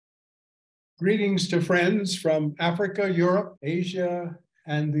Greetings to friends from Africa, Europe, Asia,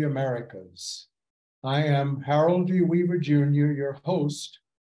 and the Americas. I am Harold D. Weaver, Jr., your host,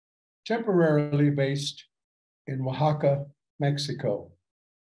 temporarily based in Oaxaca, Mexico.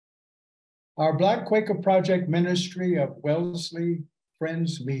 Our Black Quaker Project Ministry of Wellesley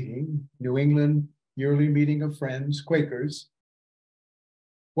Friends Meeting, New England Yearly Meeting of Friends, Quakers,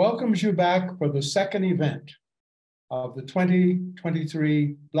 welcomes you back for the second event of the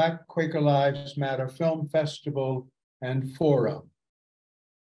 2023 Black Quaker Lives Matter Film Festival and Forum,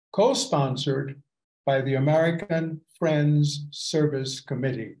 co-sponsored by the American Friends Service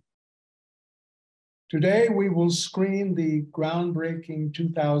Committee. Today, we will screen the groundbreaking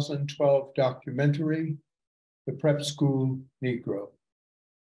 2012 documentary, The Prep School Negro,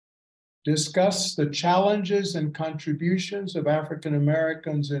 discuss the challenges and contributions of African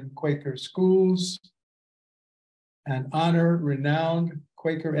Americans in Quaker schools, and honor renowned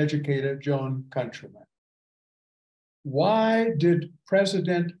Quaker educator Joan Countryman. Why did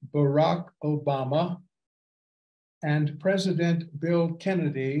President Barack Obama and President Bill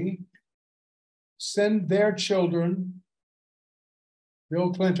Kennedy send their children,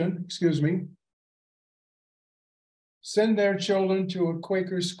 Bill Clinton, send their children to a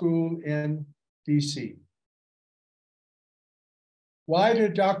Quaker school in DC? Why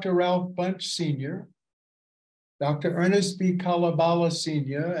did Dr. Ralph Bunche Sr., Dr. Ernest B. Kalabala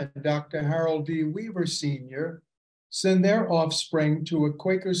Sr., and Dr. Harold D. Weaver Sr. send their offspring to a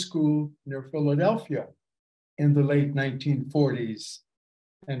Quaker school near Philadelphia in the late 1940s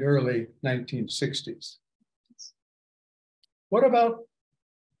and early 1960s? What about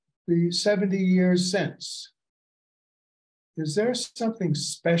the 70 years since? Is there something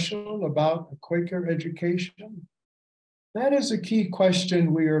special about a Quaker education? That is a key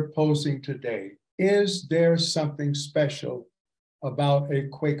question we are posing today. Is there something special about a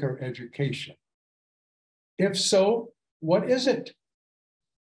Quaker education? If so, what is it?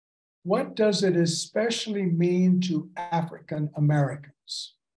 What does it especially mean to African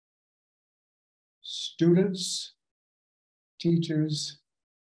Americans? Students, teachers,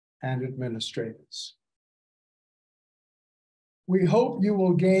 and administrators. We hope you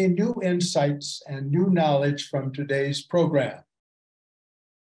will gain new insights and new knowledge from today's program.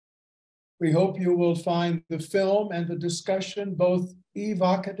 We hope you will find the film and the discussion both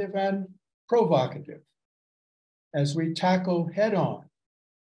evocative and provocative as we tackle head-on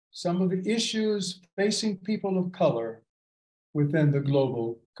some of the issues facing people of color within the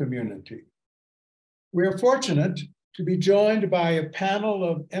global community. We are fortunate to be joined by a panel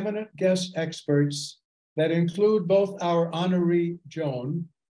of eminent guest experts that include both our honoree, Joan,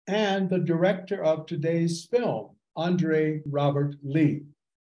 and the director of today's film, Andre Robert Lee.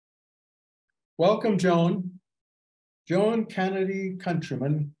 Welcome, Joan. Joan Kennedy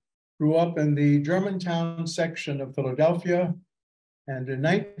Countryman grew up in the Germantown section of Philadelphia, and in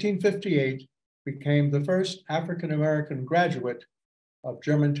 1958 became the first African-American graduate of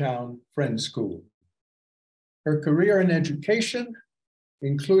Germantown Friends School. Her career in education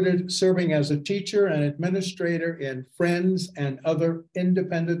included serving as a teacher and administrator in Friends and other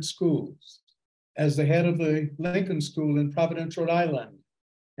independent schools, as the head of the Lincoln School in Providence, Rhode Island,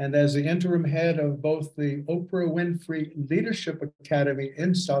 and as the interim head of both the Oprah Winfrey Leadership Academy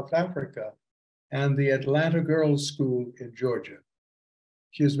in South Africa and the Atlanta Girls School in Georgia.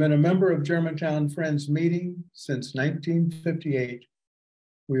 She has been a member of Germantown Friends Meeting since 1958.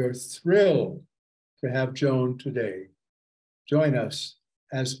 We are thrilled to have Joan today join us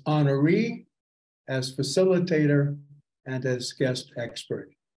as honoree, as facilitator, and as guest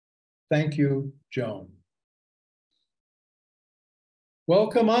expert. Thank you, Joan.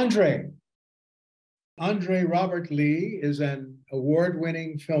 Welcome, Andre. Andre Robert Lee is an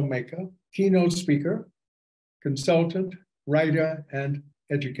award-winning filmmaker, keynote speaker, consultant, writer, and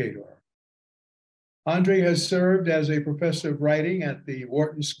educator. Andre has served as a professor of writing at the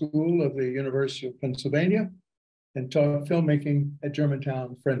Wharton School of the University of Pennsylvania and taught filmmaking at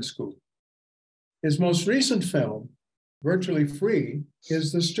Germantown Friends School. His most recent film, Virtually Free,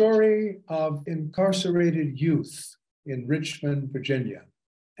 is the story of incarcerated youth in Richmond, Virginia,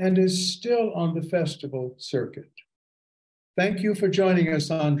 and is still on the festival circuit. Thank you for joining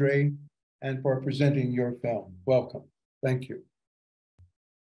us, Andre, and for presenting your film. Welcome. Thank you.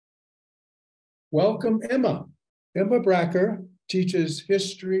 Welcome, Emma. Emma Bracker teaches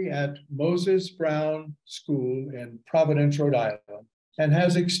history at Moses Brown School in Providence, Rhode Island, and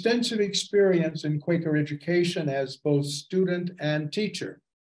has extensive experience in Quaker education as both student and teacher.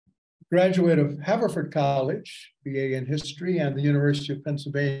 Graduate of Haverford College, BA in History, and the University of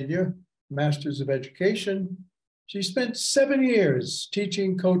Pennsylvania, Masters of Education, She spent 7 years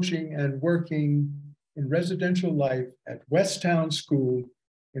teaching, coaching, and working in residential life at Westtown School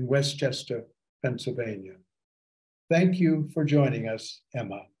in Westchester, Pennsylvania. Thank you for joining us,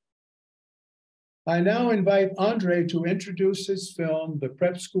 Emma. I now invite Andre to introduce his film, The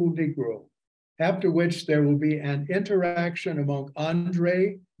Prep School Negro, after which there will be an interaction among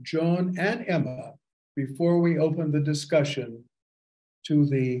Andre, Joan, and Emma before we open the discussion to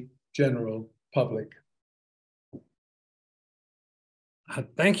the general public.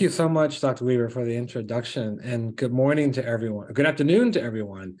 Thank you so much, Dr. Weaver, for the introduction, and good morning to everyone. Good afternoon to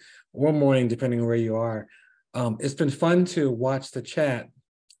everyone, or morning, depending on where you are. It's been fun to watch the chat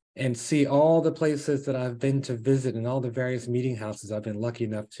and see all the places that I've been to visit and all the various meeting houses I've been lucky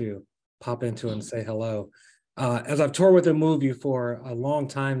enough to pop into and say hello. As I've toured with the movie for a long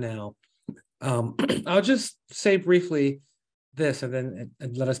time now, I'll just say briefly this and then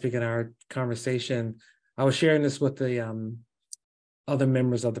let us begin our conversation. I was sharing this with the other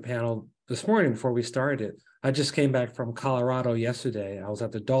members of the panel this morning before we started. I just came back from Colorado yesterday. I was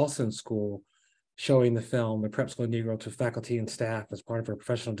at the Dawson School showing the film, The Prep School Negro, to faculty and staff as part of our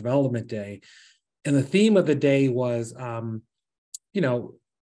professional development day. And the theme of the day was,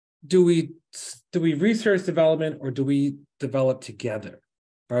 do we research development or do we develop together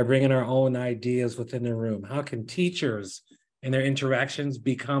by bringing our own ideas within the room? How can teachers and their interactions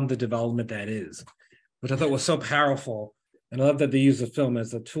become the development that is? Which I thought was so powerful. And I love that they use the film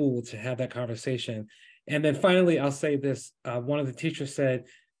as a tool to have that conversation. And then finally, I'll say this. One of the teachers said,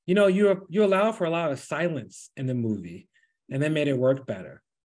 you allow for a lot of silence in the movie, and that made it work better.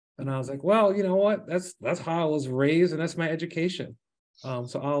 And I was like, well, you know what? That's how I was raised, and that's my education.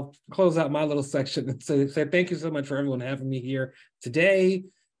 So I'll close out my little section and say thank you so much for everyone having me here today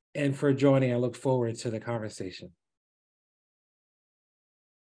and for joining. I look forward to the conversation.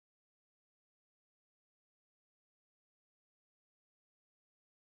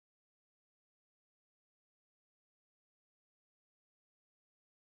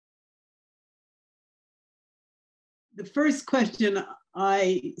 The first question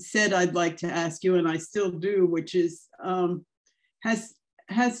I said I'd like to ask you, and I still do, which is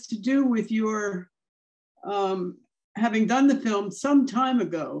has to do with your having done the film some time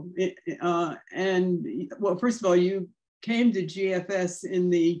ago. And well, first of all, you came to GFS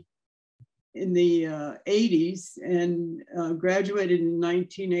in the 80s and graduated in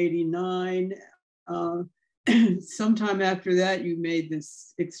 1989. Sometime after that, you made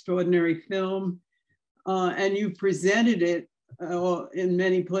this extraordinary film. And you presented it in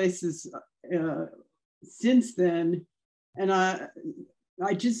many places since then. And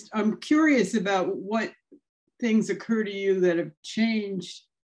I'm curious about what things occur to you that have changed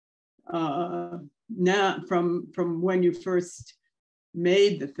now from when you first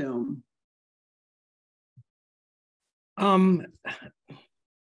made the film. In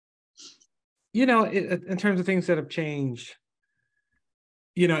terms of things that have changed,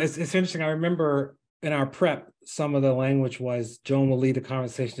 it's interesting. I remember in our prep, some of the language was Joan will lead the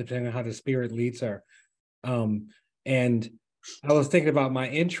conversation depending on how the spirit leads her. And I was thinking about my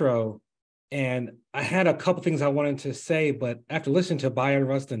intro, and I had a couple things I wanted to say, but after listening to Byron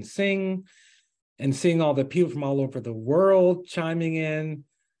Rustin sing and seeing all the people from all over the world chiming in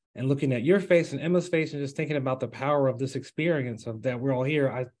and looking at your face and Emma's face and just thinking about the power of this experience of that we're all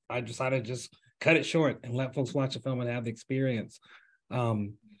here, I decided to just cut it short and let folks watch the film and have the experience.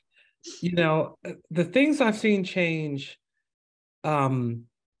 The things I've seen change, I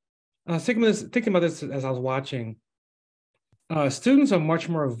was thinking about this as I was watching. Students are much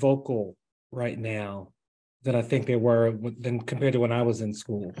more vocal right now than I think they were compared to when I was in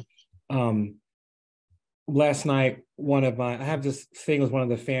school. Last night, I have this thing with one of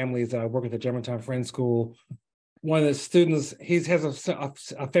the families that I work at the Germantown Friends School. One of the students, he has a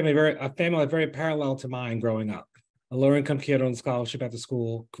family very parallel to mine growing up. A lower-income kid on scholarship at the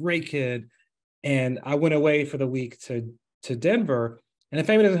school, great kid. And I went away for the week to Denver, and the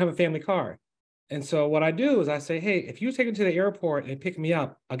family doesn't have a family car. And so what I do is I say, hey, if you take him to the airport and pick me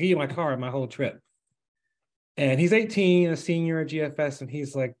up, I'll give you my car and my whole trip. And he's 18, a senior at GFS, and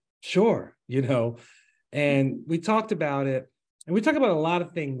he's like, sure, And we talked about it, and we talked about a lot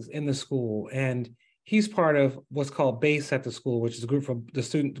of things in the school. And he's part of what's called BASE at the school, which is a group for the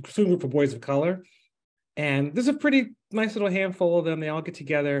student group for boys of color. And there's a pretty nice little handful of them. They all get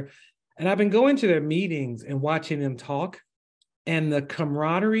together. And I've been going to their meetings and watching them talk, and the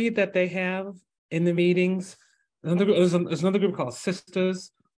camaraderie that they have in the meetings. There's another group called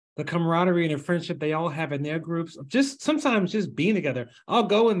Sisters, the camaraderie and the friendship they all have in their groups, sometimes just being together. I'll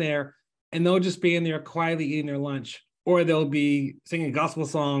go in there and they'll just be in there quietly eating their lunch, or they'll be singing gospel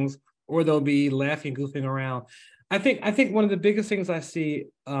songs, or they'll be laughing, goofing around. I think one of the biggest things I see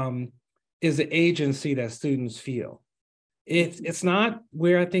is the agency that students feel. It's not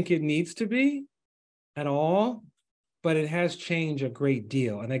where I think it needs to be at all, but it has changed a great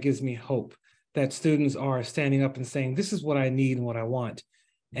deal. And that gives me hope that students are standing up and saying, this is what I need and what I want.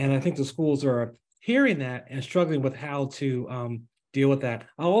 And I think the schools are hearing that and struggling with how to deal with that.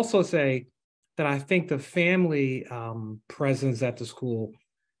 I'll also say that I think the family presence at the school,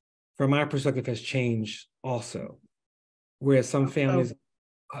 from my perspective, has changed also. Whereas some families,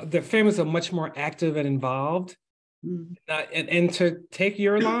 their families are much more active and involved. Mm. And to take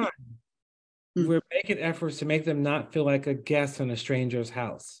your line, we're making efforts to make them not feel like a guest in a stranger's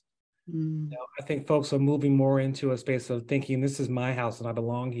house. You know, I think folks are moving more into a space of thinking, this is my house and I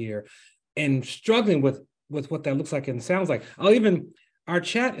belong here, and struggling with what that looks like and sounds like. Our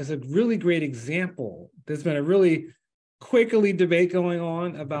chat is a really great example. There's been a really Quakerly debate going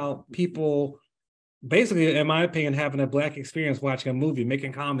on about people basically, in my opinion, having a Black experience watching a movie,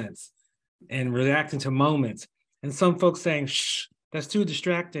 making comments and reacting to moments. And some folks saying, shh, that's too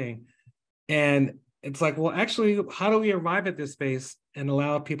distracting. And it's like, well, actually, how do we arrive at this space and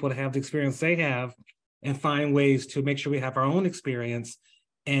allow people to have the experience they have and find ways to make sure we have our own experience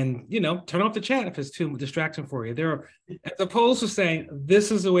and, you know, turn off the chat if it's too distracting for you. As opposed to saying,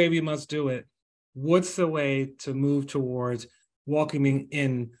 this is the way we must do it. What's the way to move towards welcoming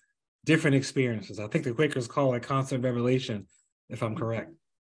in different experiences? I think the Quakers call it constant revelation, if I'm correct.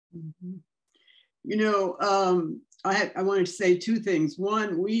 Mm-hmm. You know, I wanted to say two things.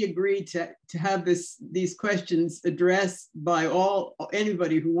 One, we agreed to have these questions addressed by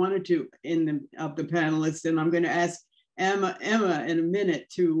anybody who wanted to of the panelists, and I'm going to ask Emma in a minute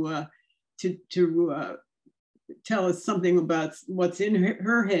to tell us something about what's in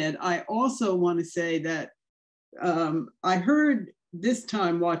her head. I also want to say that I heard this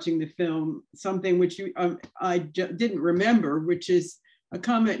time watching the film something which I didn't remember, which is a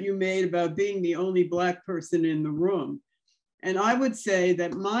comment you made about being the only Black person in the room. And I would say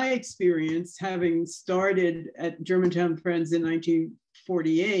that my experience, having started at Germantown Friends in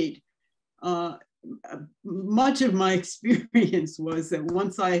 1948, much of my experience was that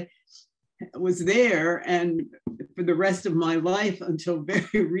once I was there, and for the rest of my life until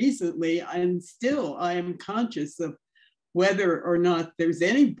very recently, I am conscious of whether or not there's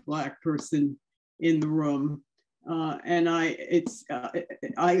any Black person in the room. And I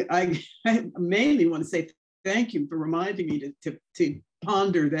mainly want to say thank you for reminding me to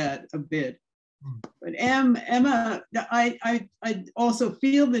ponder that a bit. But Emma, I also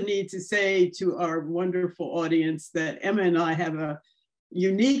feel the need to say to our wonderful audience that Emma and I have a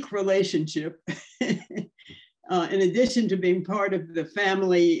unique relationship. In addition to being part of the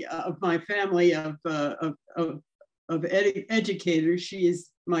family of my family of educators, she is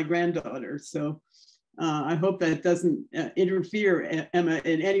my granddaughter. So I hope that doesn't interfere, Emma,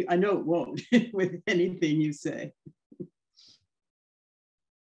 in any, I know it won't, with anything you say.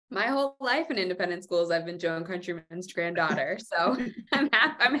 My whole life in independent schools, I've been Joan Countryman's granddaughter. So I'm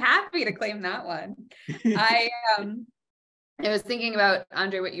happy to claim that one. I was thinking about,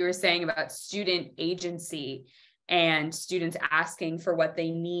 Andre, what you were saying about student agency and students asking for what they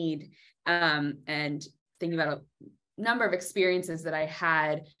need, and thinking about a number of experiences that I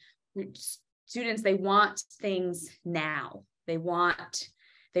had. Students, they want things now. They want,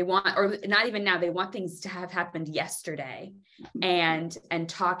 or not even now, they want things to have happened yesterday. And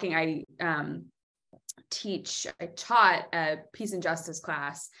talking, I taught a peace and justice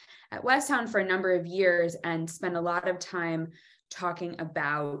class at Westtown for a number of years and spent a lot of time talking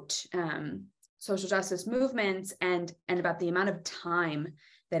about social justice movements and about the amount of time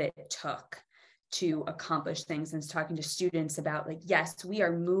that it took to accomplish things, and talking to students about, like, yes, we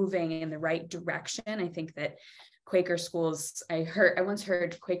are moving in the right direction. I think that Quaker schools, I once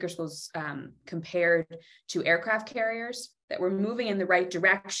heard Quaker schools compared to aircraft carriers, that we're moving in the right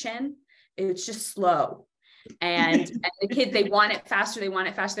direction. It's just slow. And the kids, they want it faster, they want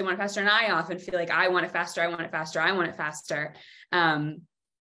it faster, they want it faster. And I often feel like I want it faster, I want it faster, I want it faster.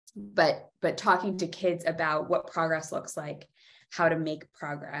 But talking to kids about what progress looks like, how to make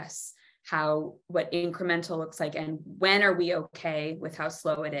progress, what incremental looks like, and when are we okay with how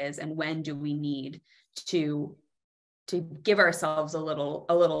slow it is, and when do we need to give ourselves a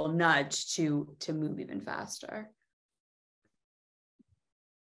little nudge to move even faster.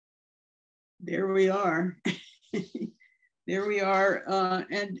 There we are. There we are,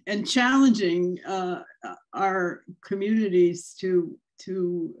 and challenging our communities to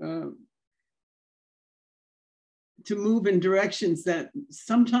move in directions that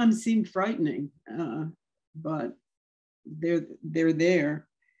sometimes seem frightening, but they're there.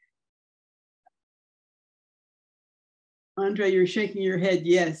 Andre, you're shaking your head.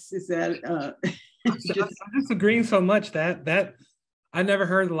 Yes. Is that I'm just agreeing so much that I never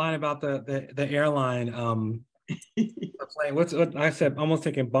heard the line about the airline plane. What I said, almost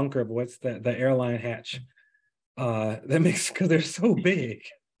thinking bunker, but what's the airline hatch? That makes, because they're so big,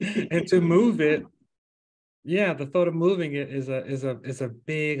 and to move it, yeah, the thought of moving it is a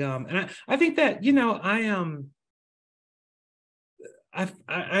big and I think that, you know, I'm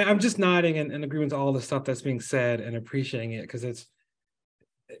just nodding in agreement to all the stuff that's being said and appreciating it, because it's,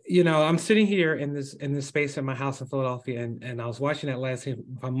 you know, I'm sitting here in this space in my house in Philadelphia, and I was watching that last scene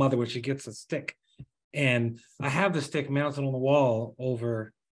with my mother where she gets a stick, and I have the stick mounted on the wall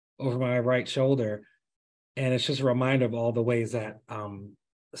over my right shoulder, and it's just a reminder of all the ways that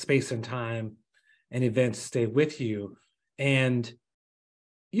space and time and events stay with you. And,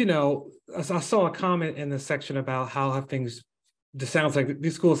 you know, I saw a comment in the section about how have things, this sounds like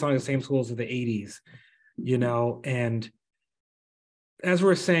these schools sound like the same schools of the 80s, you know, and as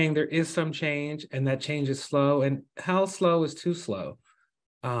we're saying, there is some change, and that change is slow. And how slow is too slow?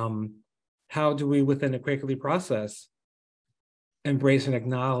 How do we, within the Quakerly process, embrace and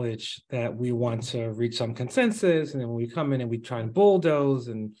acknowledge that we want to reach some consensus, and then when we come in and we try and bulldoze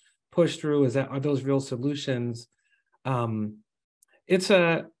and push through, are those real solutions? There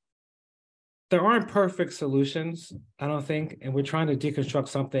aren't perfect solutions, I don't think, and we're trying to deconstruct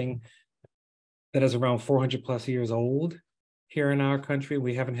something that is around 400 plus years old here in our country.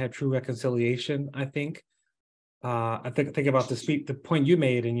 We haven't had true reconciliation, I think. I think about the point you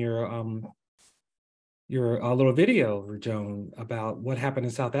made in your little video, Joan, about what happened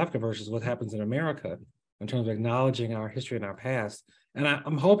in South Africa versus what happens in America in terms of acknowledging our history and our past. And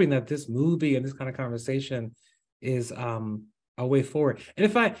I'm hoping that this movie and this kind of conversation is a way forward. And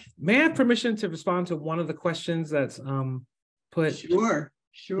if I may have permission to respond to one of the questions that's put. Sure.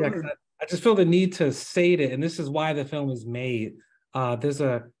 Yeah, I just feel the need to say it, and this is why the film is made. Looks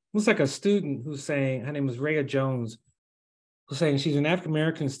like a student who's saying, her name is Rhea Jones, who's saying she's an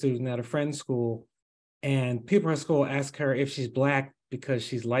African-American student at a friend's school, and people at school ask her if she's Black because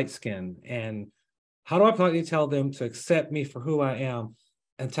she's light-skinned. And how do I politely tell them to accept me for who I am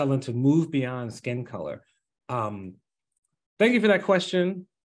and tell them to move beyond skin color? Thank you for that question,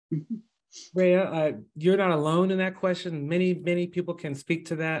 Rhea. You're not alone in that question. Many people can speak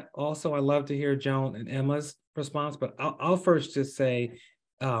to that. Also, I'd love to hear Joan and Emma's response, but I'll first just say,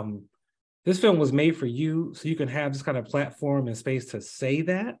 this film was made for you, so you can have this kind of platform and space to say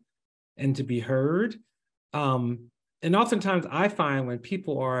that and to be heard. And oftentimes I find when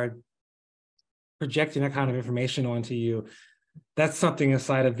people are projecting that kind of information onto you, that's something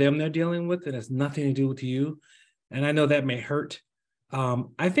inside of them they're dealing with, and it's nothing to do with you. And I know that may hurt.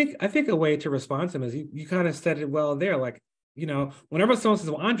 I think a way to respond to them is you kind of said it well there. Like, you know, whenever someone says,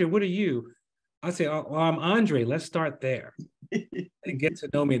 well, Andre, what are you? I say, oh, well, I'm Andre. Let's start there and get to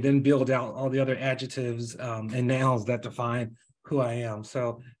know me, then build out all the other adjectives and nouns that define who I am.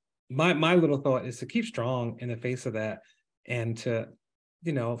 So my little thought is to keep strong in the face of that, and to,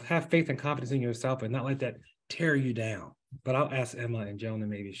 you know, have faith and confidence in yourself and not let that tear you down. But I'll ask Emma and Joan to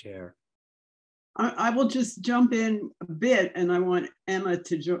maybe share. I will just jump in a bit, and I want Emma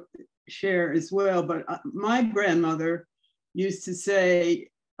to share as well. But my grandmother used to say,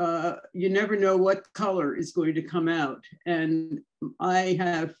 you never know what color is going to come out. And I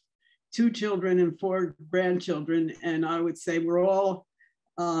have 2 children and 4 grandchildren, and I would say we're all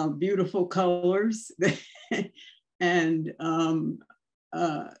beautiful colors. And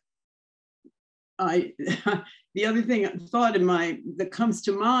the other thing that comes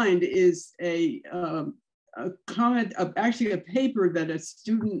to mind is a comment of actually a paper that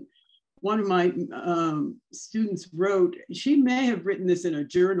one of my students wrote. She may have written this in a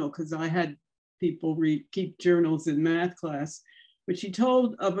journal, because I had people keep journals in math class. But she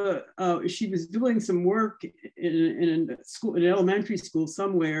told of she was doing some work in a school, an elementary school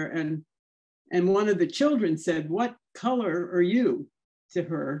somewhere, and one of the children said, "What color are you?" to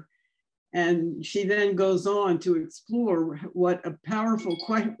her. And she then goes on to explore what a powerful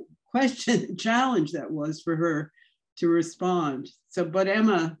question, challenge that was for her to respond. So, but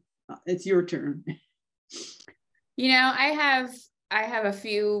Emma, it's your turn. You know, I have a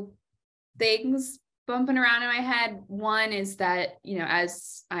few things bumping around in my head. One is that, you know,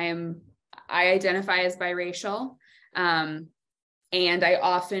 as I identify as biracial, and I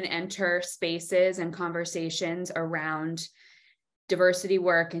often enter spaces and conversations around diversity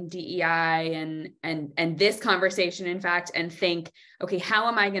work and DEI and this conversation, in fact, and think, okay, how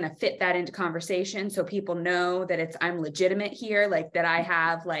am I going to fit that into conversation so people know that I'm legitimate here, like that I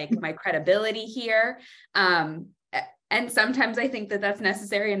have like my credibility here. And sometimes I think that that's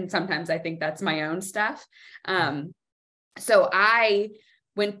necessary, and sometimes I think that's my own stuff. So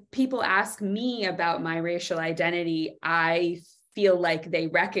when people ask me about my racial identity, I feel like they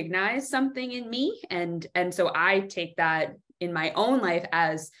recognize something in me. And so I take that in my own life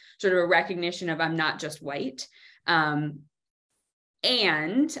as sort of a recognition of I'm not just white. And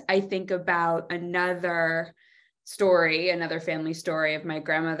I think about another family story of my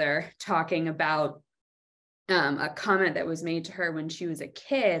grandmother talking about a comment that was made to her when she was a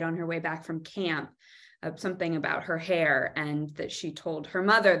kid on her way back from camp, something about her hair, and that she told her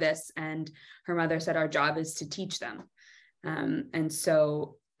mother this, and her mother said, our job is to teach them. And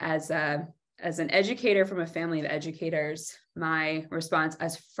so as an educator from a family of educators, my response,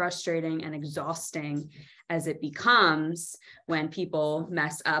 as frustrating and exhausting as it becomes when people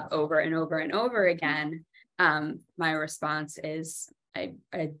mess up over and over and over again, my response is,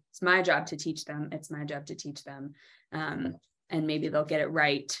 it's my job to teach them. It's my job to teach them. And maybe they'll get it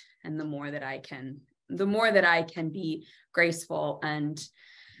right. And the more that I can be graceful and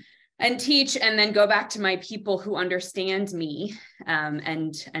teach, and then go back to my people who understand me,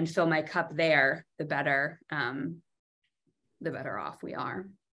 and fill my cup there, the better off we are.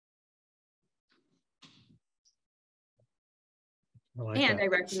 I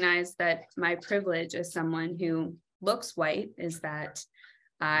recognize that my privilege as someone who looks white is that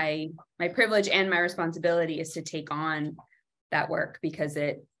my privilege and my responsibility is to take on that work, because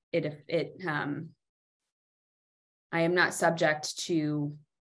I am not subject to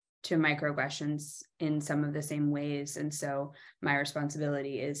microaggressions in some of the same ways. And so my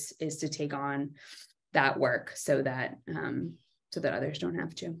responsibility is to take on that work so that others don't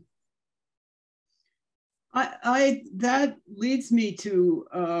have to. That leads me to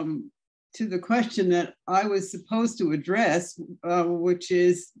the question that I was supposed to address, which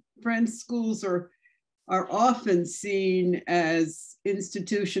is Friends schools are often seen as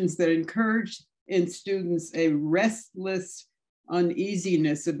institutions that encourage in students a restless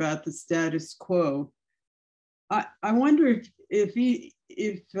uneasiness about the status quo. I wonder if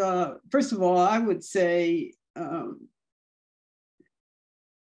first of all, I would say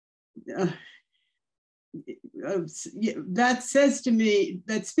that speaks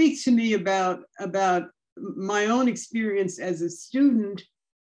to me about my own experience as a student.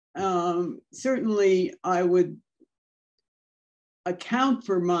 Certainly, I would account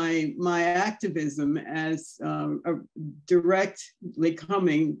for my activism as directly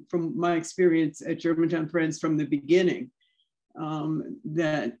coming from my experience at Germantown Friends from the beginning.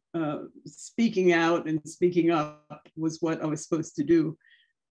 That speaking out and speaking up was what I was supposed to do.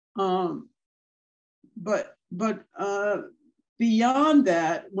 But beyond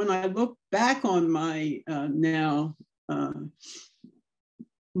that, when I look back on my now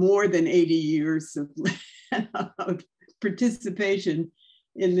more than 80 years of participation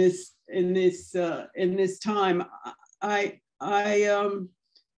in this time, I'm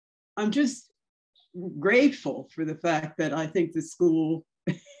just grateful for the fact that I think the school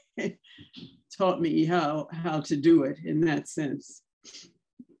taught me how to do it in that sense.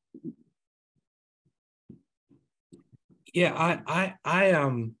 Yeah,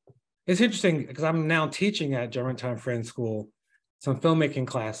 it's interesting because I'm now teaching at Germantown Friends School some filmmaking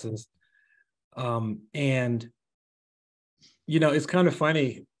classes, and it's kind of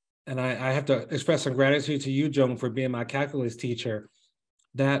funny, and I have to express some gratitude to you, Joan, for being my calculus teacher.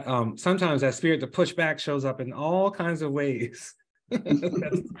 That sometimes that spirit to push back shows up in all kinds of ways.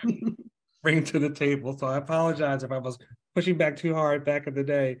 Bring to the table. So I apologize if I was pushing back too hard back in the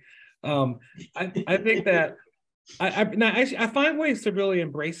day. I think that I find ways to really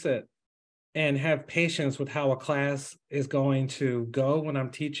embrace it and have patience with how a class is going to go when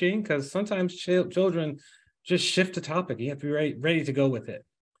I'm teaching, because sometimes children just shift the topic. You have to be ready to go with it.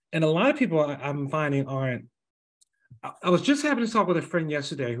 And a lot of people I'm finding aren't. I was just having to talk with a friend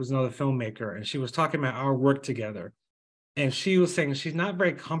yesterday who's another filmmaker, and she was talking about our work together. And she was saying she's not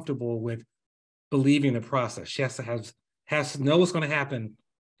very comfortable with believing the process. She has to know what's going to happen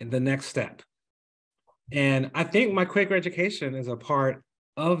in the next step. And I think my Quaker education is a part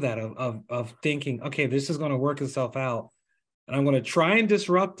of that, of thinking, okay, this is going to work itself out, and I'm going to try and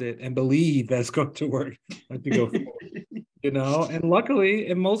disrupt it and believe that it's going to work as we go forward. And luckily,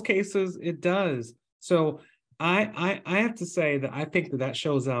 in most cases, it does. So I have to say that I think that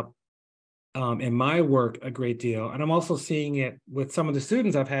shows up in my work a great deal. And I'm also seeing it with some of the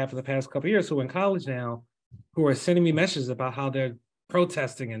students I've had for the past couple of years who are in college now, who are sending me messages about how they're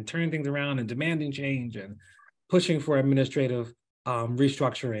protesting and turning things around and demanding change and pushing for administrative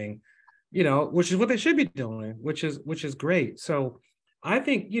restructuring, which is what they should be doing, which is great. So I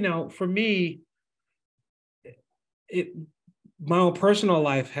think, for me, my own personal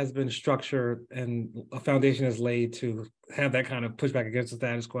life has been structured and a foundation is laid to have that kind of pushback against the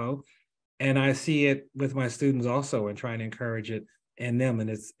status quo. And I see it with my students also and trying to encourage it in them. And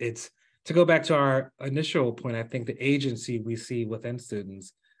it's to go back to our initial point, I think the agency we see within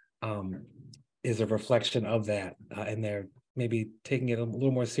students is a reflection of that. And they're maybe taking it a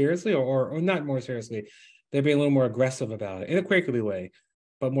little more seriously or not more seriously. They're being a little more aggressive about it in a Quakerly way,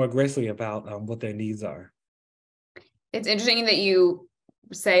 but more aggressively about what their needs are. It's interesting that you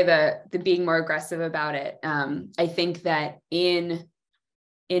say the being more aggressive about it. I think that in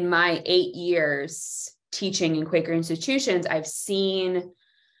my 8 years teaching in Quaker institutions, I've seen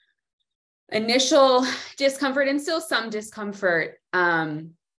initial discomfort and still some discomfort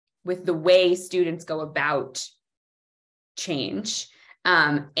with the way students go about change.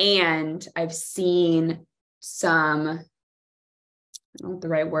 And I've seen some, I don't know what the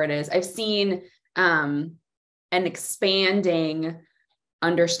right word is. I've seen an expanding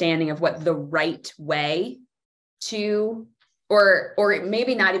understanding of what the right way to, or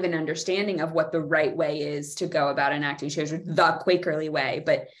maybe not even understanding of what the right way is to go about enacting change, the Quakerly way,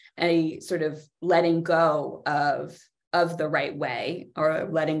 but a sort of letting go of the right way, or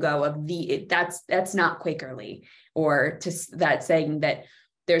letting go of that's not Quakerly, or to that saying that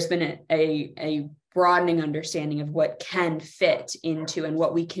there's been a broadening understanding of what can fit into and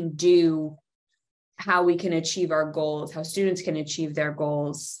what we can do, how we can achieve our goals, how students can achieve their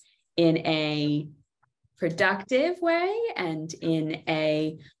goals in a productive way and in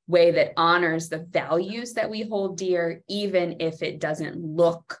a way that honors the values that we hold dear, even if it doesn't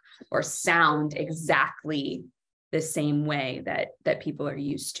look or sound exactly the same way that people are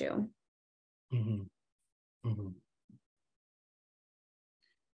used to. Mm-hmm. Mm-hmm.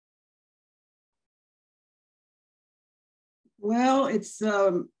 Well, it's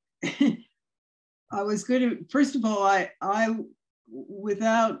I was going to, first of all, I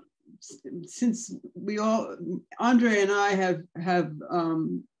without, since we all, Andre and I have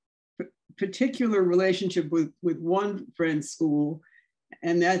particular relationship with one friend's school,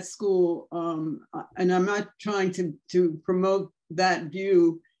 and that school, and I'm not trying to promote that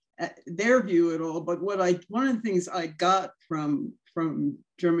view, their view at all, but one of the things I got from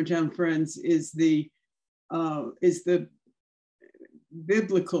Germantown Friends is the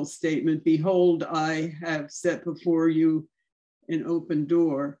biblical statement, behold, I have set before you an open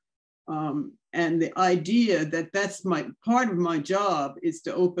door. And the idea that that's part of my job is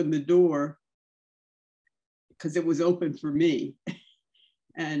to open the door because it was open for me.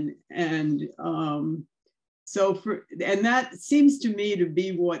 and that seems to me to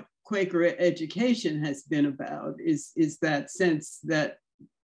be what Quaker education has been about, is that sense that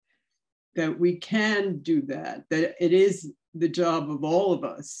we can do that it is the job of all of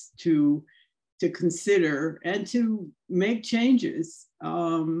us to consider and to make changes.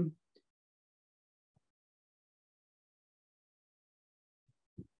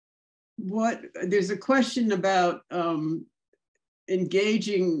 There's a question about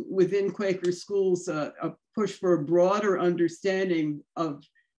engaging within Quaker schools, a push for a broader understanding of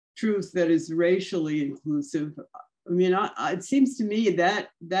truth that is racially inclusive. I mean, it seems to me that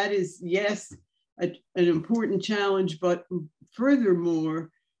is, yes, an important challenge, but furthermore,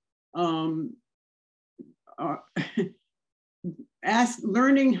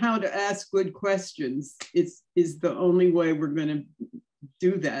 learning how to ask good questions is the only way we're going to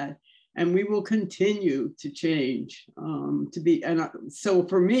do that, and we will continue to change. So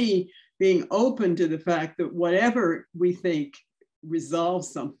for me, being open to the fact that whatever we think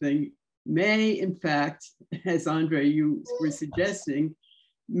resolves something may, in fact, as Andre, you were suggesting,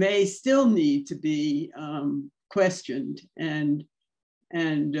 may still need to be questioned and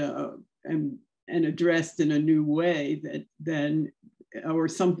addressed in a new way or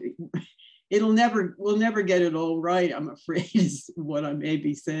something. We'll never get it all right, I'm afraid, is what I may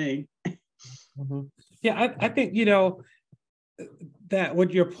be saying. Mm-hmm. Yeah, I think, that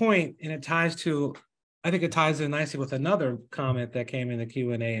what your point, and it ties to, I think it ties in nicely with another comment that came in the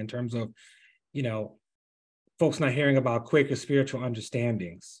Q&A in terms of, folks not hearing about Quaker spiritual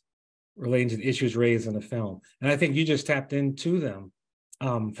understandings relating to the issues raised in the film. And I think you just tapped into them.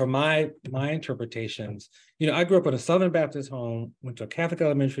 From my interpretations, I grew up in a Southern Baptist home, went to a Catholic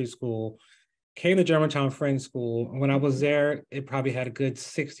elementary school, came to Germantown Friends School. And when I was there, it probably had a good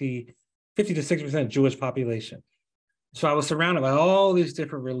 50 to 60% Jewish population. So I was surrounded by all these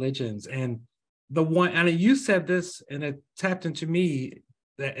different religions. And you said this, and it tapped into me,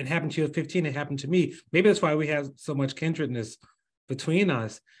 that it happened to you at 15, it happened to me. Maybe that's why we have so much kindredness between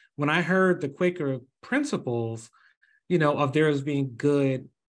us. When I heard the Quaker principles, of theirs being good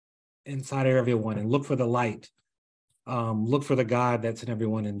inside of everyone, and look for the light, look for the God that's in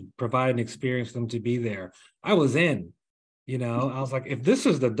everyone, and provide an experience for them to be there, I was in. You know, I was like, if this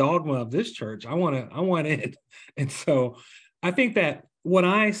is the dogma of this church, I want it. And so I think that what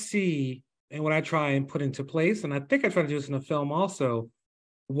I see and what I try and put into place, and I think I try to do this in the film also,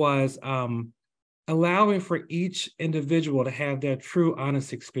 was allowing for each individual to have their true,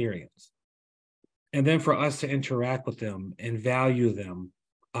 honest experience. And then for us to interact with them and value them.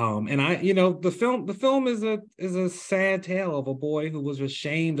 And I, you know, the film is a sad tale of a boy who was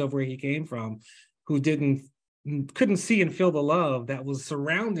ashamed of where he came from, who couldn't see and feel the love that was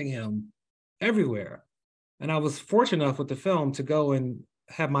surrounding him everywhere. And I was fortunate enough with the film to go and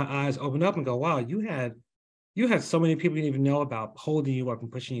have my eyes open up and go, wow, you had so many people you didn't even know about holding you up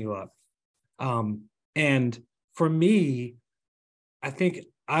and pushing you up. And for me, I think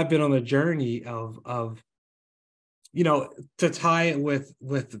I've been on a journey of you know, to tie it with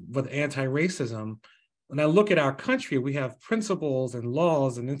anti-racism. When I look at our country, we have principles and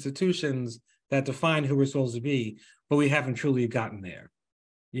laws and institutions that define who we're supposed to be, but we haven't truly gotten there.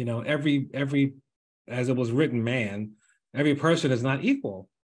 You know, every as it was written, man, every person is not equal.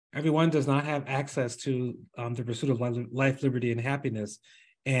 Everyone does not have access to the pursuit of life, liberty, and happiness.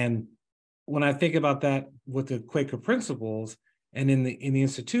 And when I think about that with the Quaker principles and in the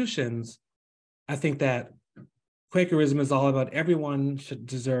institutions, I think that Quakerism is all about everyone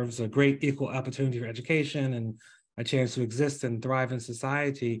deserves a great equal opportunity for education and a chance to exist and thrive in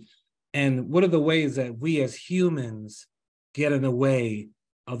society. And what are the ways that we as humans get in the way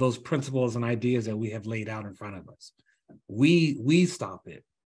of those principles and ideas that we have laid out in front of us? We stop it.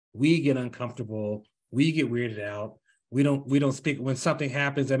 We get uncomfortable. We get weirded out. We don't speak when something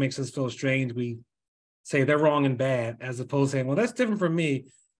happens that makes us feel strange. We say they're wrong and bad, as opposed to saying, well, that's different from me.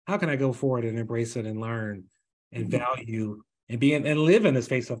 How can I go forward and embrace it and learn and value and be and live in the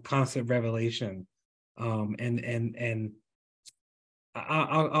space of constant revelation? And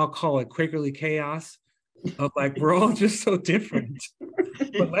I'll call it Quakerly chaos of like, we're all just so different.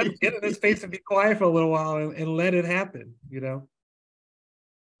 But let's get in this space and be quiet for a little while and let it happen, you know?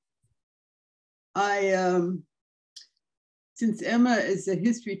 Since Emma is a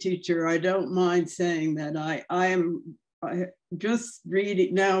history teacher, I don't mind saying that I am just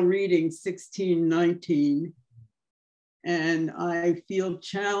reading 1619, and I feel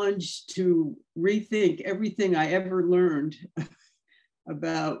challenged to rethink everything I ever learned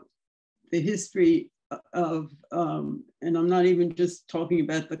about the history of, and I'm not even just talking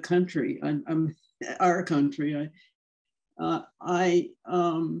about the country, I'm our country. I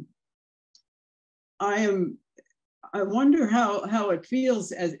wonder how it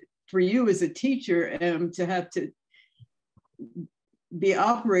feels for you as a teacher to have to be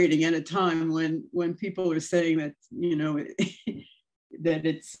operating at a time when people are saying that, you know, that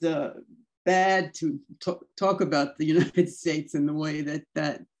it's bad to talk about the United States in the way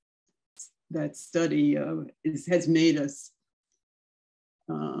that study has made us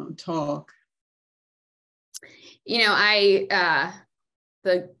talk. You know,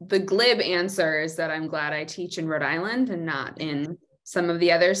 the glib answer is that I'm glad I teach in Rhode Island and not in some of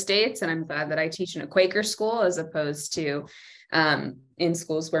the other states. And I'm glad that I teach in a Quaker school as opposed to in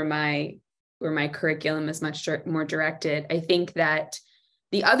schools where my curriculum is much more directed. I think that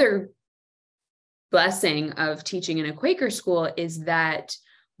the other blessing of teaching in a Quaker school is that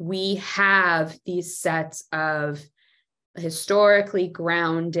we have these sets of historically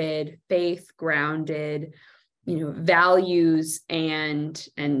grounded, faith grounded, you know, values and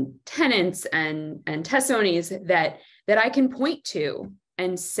tenets and testimonies that I can point to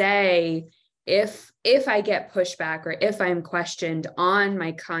and say, if I get pushback or if I'm questioned on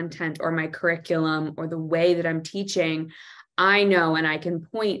my content or my curriculum or the way that I'm teaching, I know and I can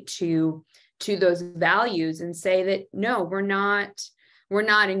point to those values and say that no, we're not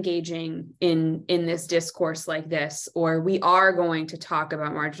engaging in this discourse like this, or we are going to talk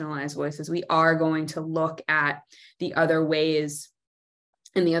about marginalized voices. We are going to look at the other ways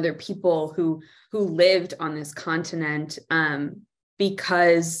and the other people who lived on this continent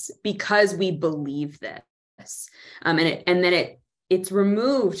because we believe this. And then it's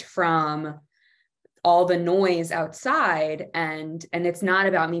removed from all the noise outside, and it's not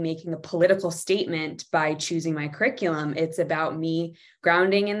about me making a political statement by choosing my curriculum. It's about me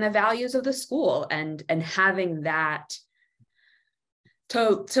grounding in the values of the school and having that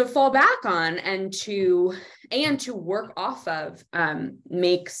to fall back on and to work off of.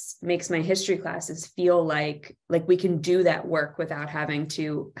 Makes my history classes feel like we can do that work without having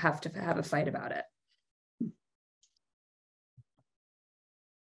to have a fight about it.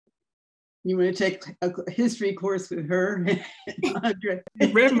 You want to take a history course with her? You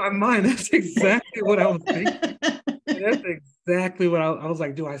read my mind. That's exactly what I was thinking. That's exactly what I was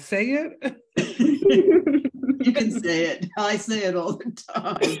like, do I say it? You can say it. I say it all the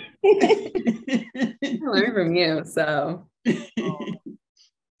time. I learned from you, so.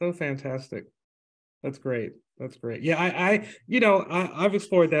 So fantastic. That's great. That's great. Yeah, I've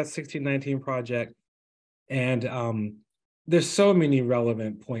explored that 1619 project, and there's so many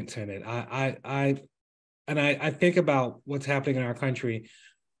relevant points in it. I think about what's happening in our country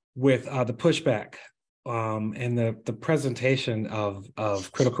with the pushback and the presentation of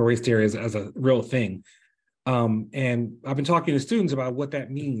critical race theory as a real thing. And I've been talking to students about what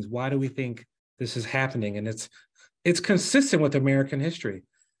that means. Why do we think this is happening? And it's consistent with American history.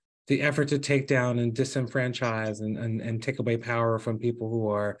 The effort to take down and disenfranchise and take away power from people who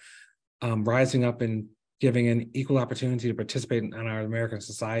are rising up and giving an equal opportunity to participate in our American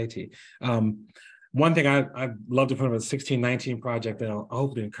society. One thing I'd love to put on the 1619 project, and I'll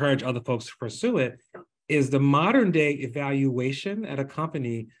hope to encourage other folks to pursue it, is the modern day evaluation at a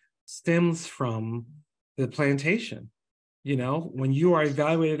company stems from the plantation. You know, when you are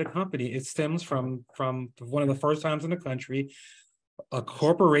evaluated at a company, it stems from one of the first times in the country a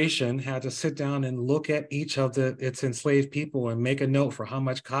corporation had to sit down and look at each of its enslaved people and make a note for how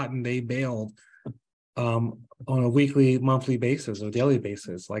much cotton they baled on a weekly, monthly basis or daily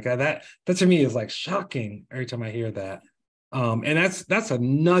basis. Like that to me is like shocking every time I hear that. And that's a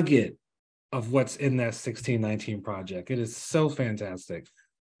nugget of what's in that 1619 project. It is so fantastic.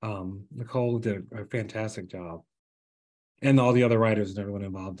 Nicole did a fantastic job, and all the other writers and everyone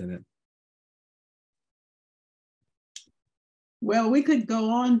involved in it. Well, we could go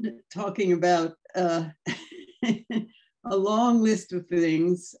on talking about a long list of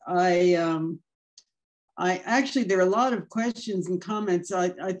things. I actually, there are a lot of questions and comments.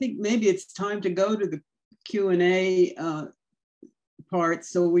 I think maybe it's time to go to the Q&A part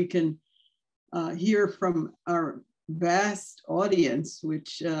so we can hear from our vast audience,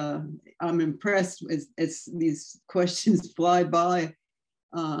 which I'm impressed as these questions fly by,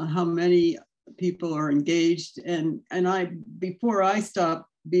 how many people are engaged. And before I stop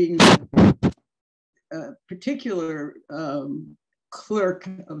being a particular clerk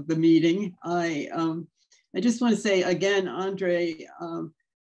of the meeting, I just want to say again, Andre,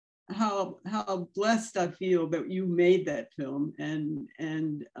 how blessed I feel that you made that film and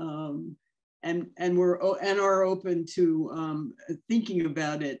are open to thinking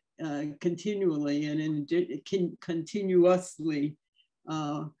about it continually and continuously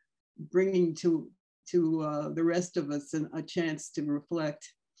bringing to the rest of us a chance to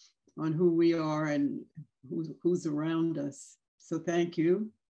reflect on who we are and who's around us. So thank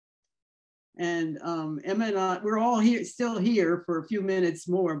you. And Emma and I, we're all here, still here for a few minutes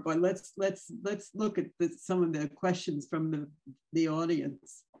more, but let's look at some of the questions from the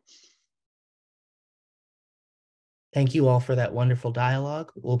audience. Thank you all for that wonderful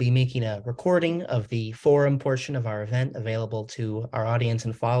dialogue. We'll be making a recording of the forum portion of our event available to our audience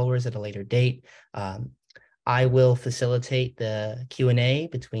and followers at a later date. I will facilitate the Q&A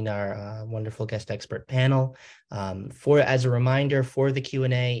between our wonderful guest expert panel. As a reminder for the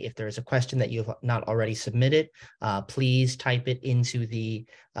Q&A, if there is a question that you have not already submitted, please type it into the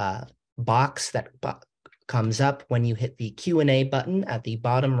box that comes up when you hit the Q&A button at the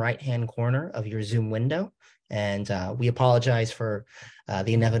bottom right-hand corner of your Zoom window. And we apologize for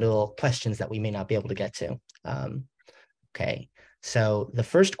the inevitable questions that we may not be able to get to. Okay, so the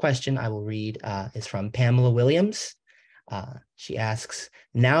first question I will read is from Pamela Williams. She asks,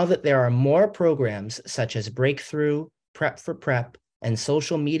 now that there are more programs such as Breakthrough, Prep for Prep, and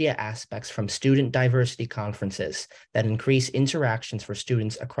social media aspects from student diversity conferences that increase interactions for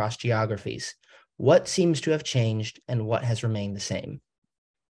students across geographies, what seems to have changed and what has remained the same?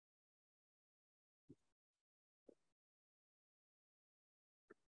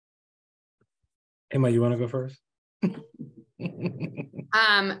 Emma, you want to go first?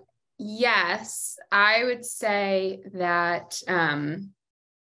 Yes, I would say that I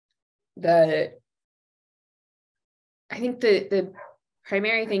think the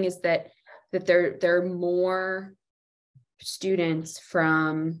primary thing is that there are more students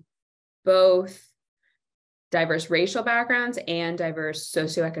from both diverse racial backgrounds and diverse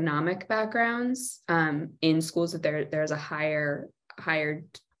socioeconomic backgrounds in schools, that there's a higher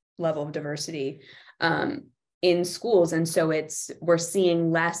level of diversity in schools. And so we're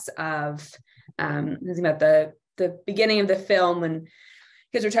seeing less of thinking about the beginning of the film when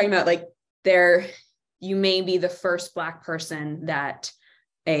kids are talking about like you may be the first Black person that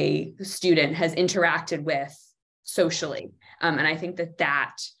a student has interacted with socially. And I think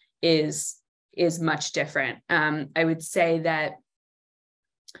that is much different. I would say that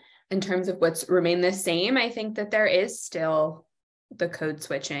in terms of what's remained the same, I think that there is still the code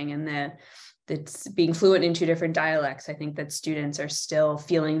switching and the it's being fluent in 2 different dialects. I think that students are still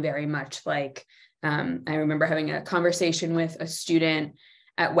feeling very much like, I remember having a conversation with a student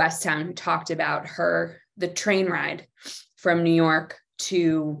at Westtown who talked about the train ride from New York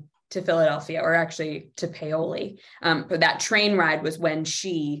to Philadelphia, or actually to Paoli. But that train ride was when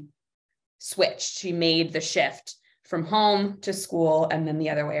she switched. She made the shift from home to school and then the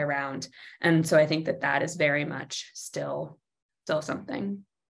other way around. And so I think that is very much still something.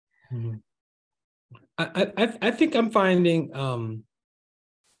 Mm-hmm. I think I'm finding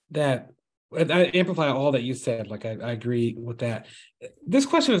that I amplify all that you said. Like I agree with that. This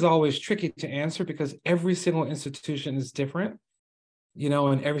question is always tricky to answer because every single institution is different,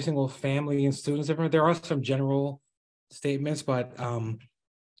 and every single family and student is different. There are some general statements, but there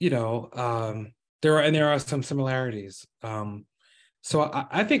are some similarities. So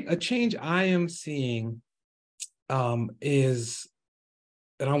I think a change I am seeing is,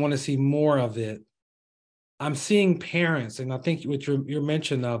 and I want to see more of it. I'm seeing parents, and I think with your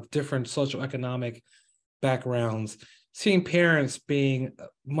mention of different socioeconomic backgrounds, seeing parents being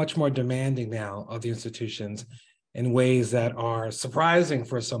much more demanding now of the institutions in ways that are surprising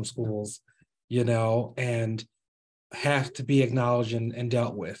for some schools, and have to be acknowledged and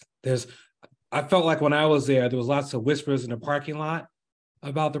dealt with. I felt like when I was there was lots of whispers in the parking lot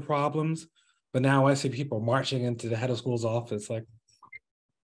about the problems, but now I see people marching into the head of school's office like,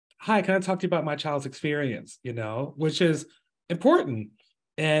 hi, can I talk to you about my child's experience, which is important.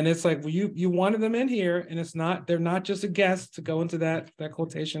 And it's like, well, you wanted them in here, and they're not just a guest, to go into that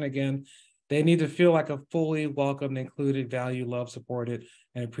quotation again. They need to feel like a fully welcomed, included, valued, loved, supported,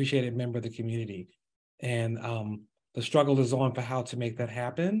 and appreciated member of the community. And the struggle is on for how to make that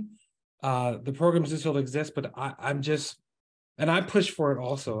happen. The programs do still exist, but I push for it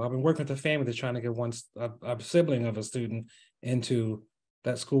also. I've been working with a family that's trying to get a sibling of a student into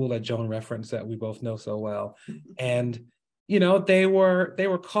that school that Joan referenced that we both know so well. And, they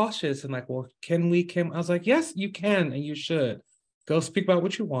were cautious and like, well, can I was like, yes, you can, and you should. Go speak about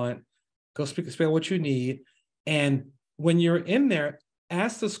what you want, go speak about what you need. And when you're in there,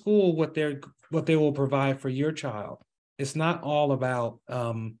 ask the school what they will provide for your child. It's not all about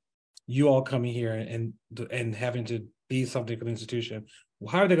you all coming here and having to be something for the institution.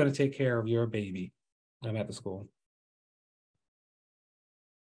 How are they going to take care of your baby at the school?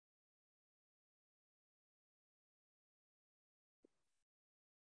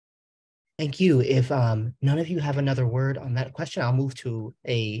 Thank you. If none of you have another word on that question, I'll move to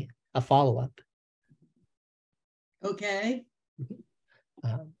a follow-up. Okay.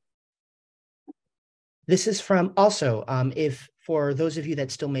 This is from also, if for those of you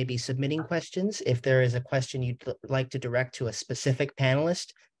that still may be submitting questions, if there is a question you'd like to direct to a specific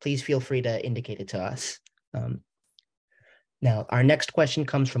panelist, please feel free to indicate it to us. Now, our next question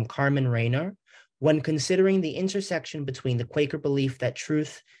comes from Carmen Rayner. When considering the intersection between the Quaker belief that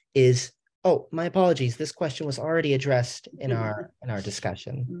truth is, oh, my apologies, this question was already addressed in our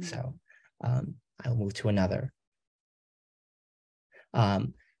discussion, so I'll move to another.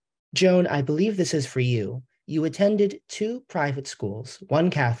 Joan, I believe this is for you. You attended 2 private schools,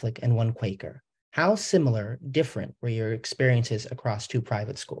 one Catholic and one Quaker. How similar, different were your experiences across 2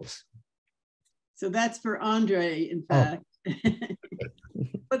 private schools? So that's for Andre, in fact.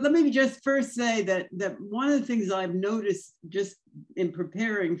 But let me just first say that one of the things I've noticed just in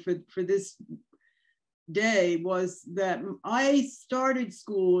preparing for this day was that I started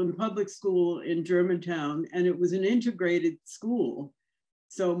school in public school in Germantown, and it was an integrated school.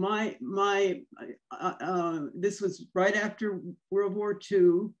 So this was right after World War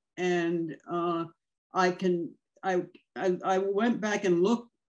II, and I went back and looked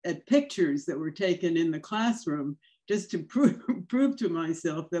at pictures that were taken in the classroom just to prove to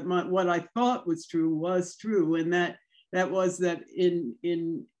myself that what I thought was true, and that was that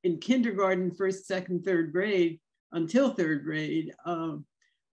in kindergarten, first, second, third grade, until third grade,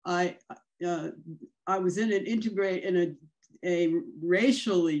 I was in a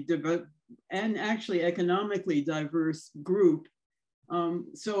racially diverse and actually economically diverse group.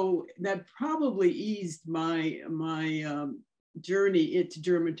 So that probably eased my journey into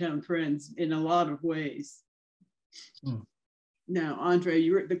Germantown Friends in a lot of ways. Now,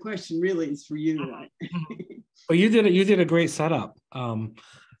 Andre, the question really is for you. Well, you did a great setup,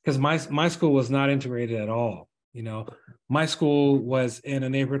 because my school was not integrated at all. My school was in a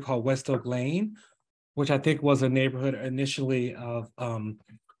neighborhood called West Oak Lane, which I think was a neighborhood initially of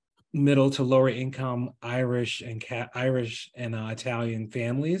middle to lower income Irish and Italian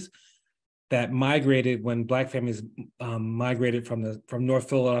families that migrated when Black families migrated from North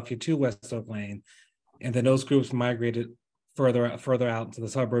Philadelphia to West Oak Lane, and then those groups migrated further out to the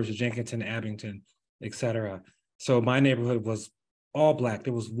suburbs of Jenkinton, Abington, etc. So my neighborhood was all Black.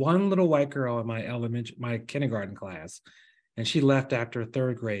 There was one little white girl in my kindergarten class, and she left after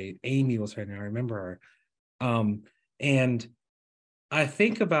third grade. Amy was her name. I remember her. And I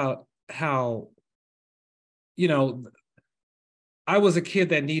think about how, I was a kid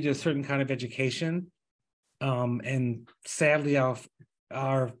that needed a certain kind of education. And sadly,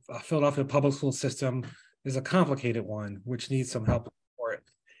 our Philadelphia public school system is a complicated one, which needs some help for it.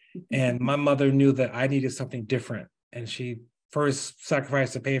 And my mother knew that I needed something different. And she first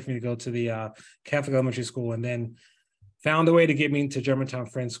sacrificed to pay for me to go to the Catholic elementary school, and then found a way to get me into Germantown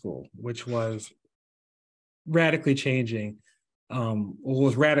Friends School, which was radically changing, or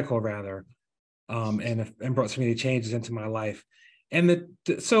was radical rather, and brought so many changes into my life. And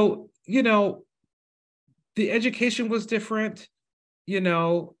so the education was different, in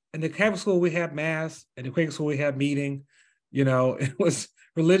the Catholic school we had mass, and the Quaker school we had meeting.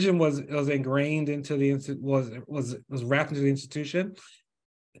 Religion was ingrained into was wrapped into the institution.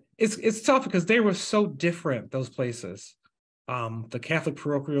 It's tough because they were so different, those places. The Catholic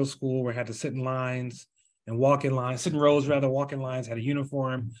parochial school where I had to sit in lines and walk in lines, sit in rows rather, walk in lines, had a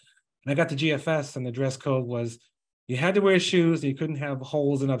uniform. And I got to GFS, and the dress code was you had to wear shoes and you couldn't have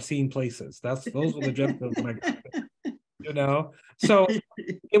holes in obscene places. Those were the dress codes. So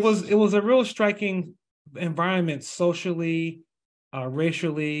it was a real striking environment socially,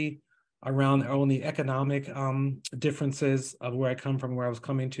 racially, around only economic differences of where I come from, where I was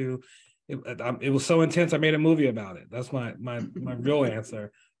coming to. It was so intense, I made a movie about it. That's my real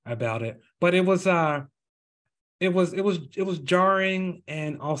answer about it. But it was jarring,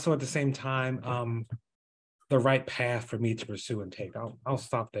 and also at the same time the right path for me to pursue and take. I'll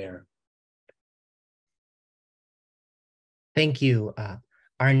stop there. Thank you.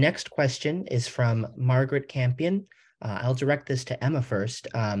 Our next question is from Margaret Campion. I'll direct this to Emma first.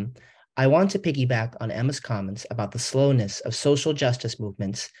 I want to piggyback on Emma's comments about the slowness of social justice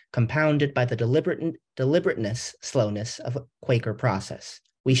movements compounded by the slowness of a Quaker process.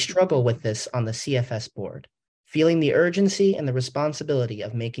 We struggle with this on the CFS board. Feeling the urgency and the responsibility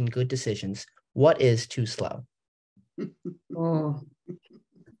of making good decisions, what is too slow? Oh.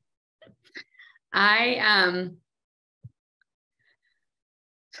 I'm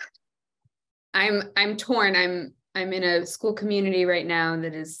torn. I'm in a school community right now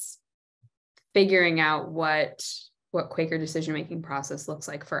that is figuring out what Quaker decision-making process looks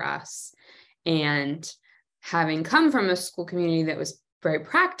like for us. And having come from a school community that was very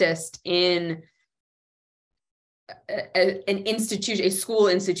practiced in a school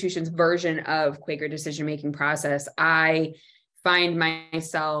institution's version of Quaker decision-making process, I find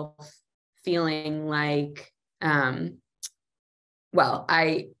myself feeling like,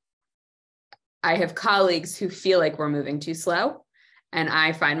 I have colleagues who feel like we're moving too slow. And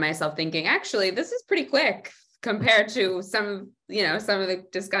I find myself thinking, actually, this is pretty quick compared to some of the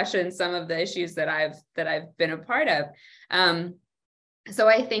discussions, some of the issues that I've been a part of. So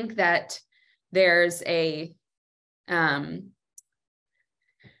I think that there's I'm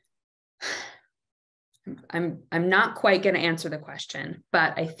not quite going to answer the question,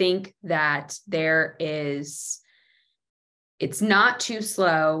 but I think that it's not too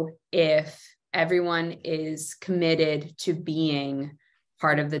slow if everyone is committed to being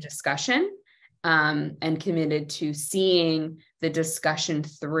part of the discussion, and committed to seeing the discussion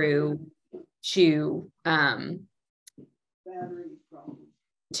through to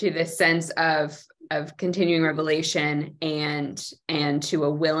the sense of continuing revelation and to a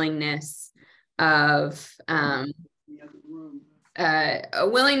willingness of a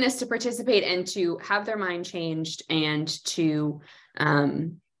willingness to participate and to have their mind changed and to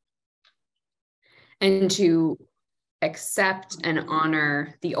accept and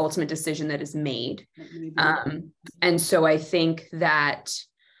honor the ultimate decision that is made. And so I think that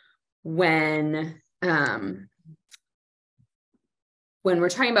when we're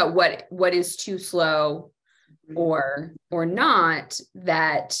talking about what is too slow or not,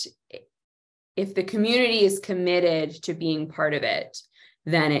 that if the community is committed to being part of it,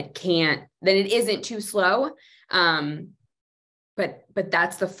 then it isn't too slow. But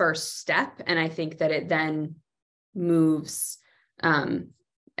that's the first step. And I think that it then moves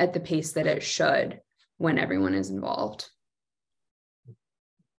at the pace that it should when everyone is involved.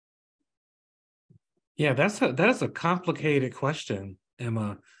 Yeah, that's a complicated question,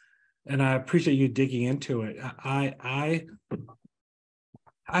 Emma, and I appreciate you digging into it. I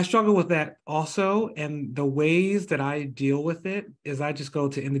struggle with that also, and the ways that I deal with it is I just go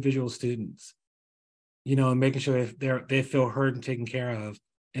to individual students, and making sure they feel heard and taken care of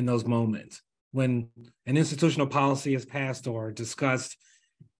in those moments. when an institutional policy is passed or discussed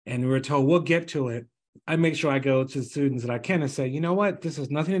and we're told we'll get to it, I make sure I go to students that I can and say, you know what, this has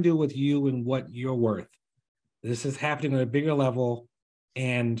nothing to do with you and what you're worth. This is happening at a bigger level.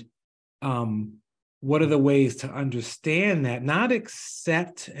 And what are the ways to understand that, not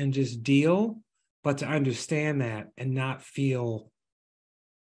accept and just deal, but to understand that and not feel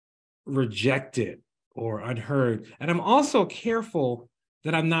rejected or unheard. And I'm also careful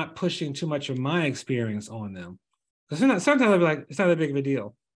that I'm not pushing too much of my experience on them. Because sometimes I'll be like, it's not that big of a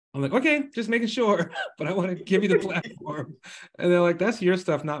deal. I'm like, okay, just making sure, but I want to give you the platform. And they're like, that's your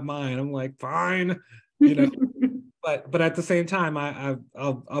stuff, not mine. I'm like, fine, you know. But at the same time,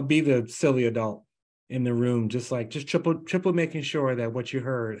 I'll be the silly adult in the room, just triple making sure that what you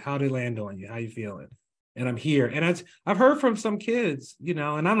heard, how they land on you, how you feeling. And I'm here. And I've heard from some kids, you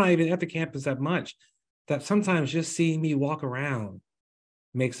know, and I'm not even at the campus that much, that sometimes just seeing me walk around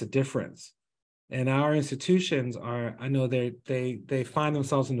makes a difference. And our institutions are, I know they find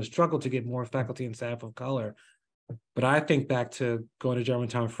themselves in the struggle to get more faculty and staff of color. But I think back to going to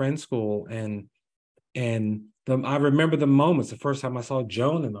Germantown Friends School and I remember the moments, the first time I saw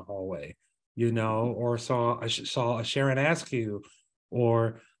Joan in the hallway, you know, or saw a Sharon Askew,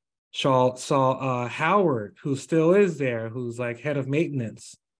 or saw Howard, who still is there, who's like head of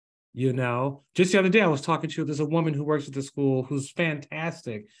maintenance, you know. Just the other day, I was talking to, there's a woman who works at the school who's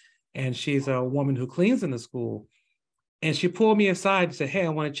fantastic, and she's a woman who cleans in the school. And she pulled me aside and said, hey, I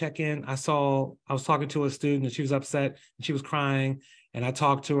want to check in. I was talking to a student and she was upset and she was crying, and I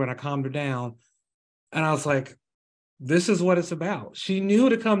talked to her and I calmed her down. And I was like, this is what it's about. She knew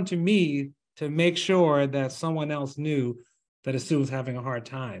to come to me to make sure that someone else knew that a student was having a hard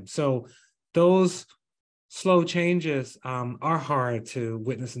time. So those slow changes are hard to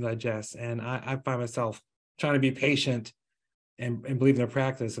witness and digest. And I find myself trying to be patient and believe in their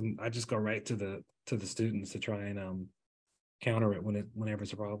practice. And I just go right to the students to try and counter it whenever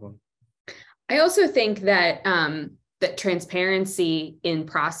it's a problem. I also think that that transparency in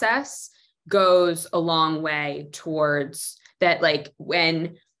process goes a long way towards that. Like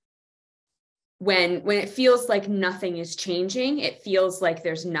when it feels like nothing is changing, it feels like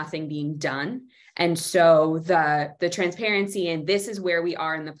there's nothing being done. And so the transparency, and this is where we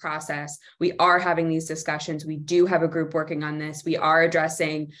are in the process. We are having these discussions. We do have a group working on this. We are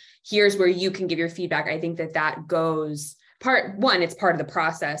addressing, here's where you can give your feedback. I think that goes it's part of the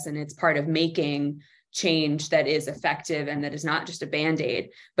process, and it's part of making change that is effective and that is not just a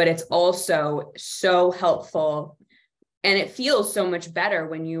Band-Aid, but it's also so helpful. And it feels so much better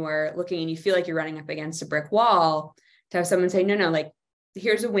when you are looking and you feel like you're running up against a brick wall, to have someone say, no, like,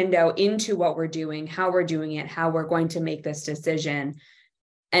 here's a window into what we're doing, how we're doing it, how we're going to make this decision.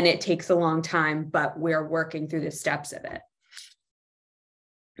 And it takes a long time, but we're working through the steps of it.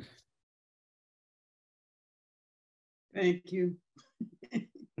 Thank you.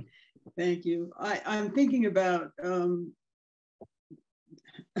 Thank you. I'm thinking about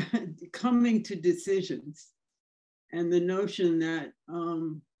coming to decisions, and the notion that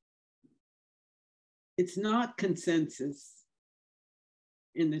it's not consensus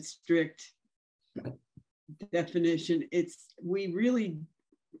in the strict definition. We really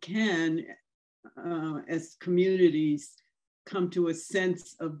can, as communities, come to a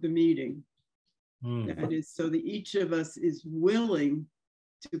sense of the meeting. That is, so that each of us is willing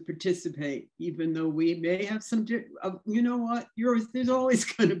to participate, even though we may have some, you know what, there's always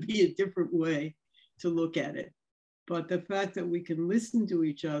going to be a different way to look at it. But the fact that we can listen to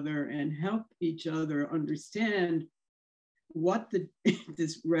each other and help each other understand what the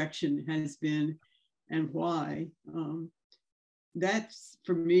direction has been and why, that's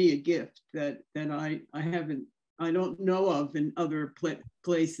for me a gift that I don't know of in other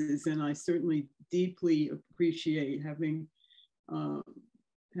places, and I certainly deeply appreciate having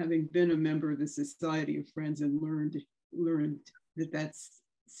been a member of the Society of Friends and learned that that's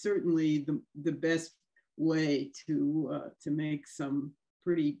certainly the best way to make some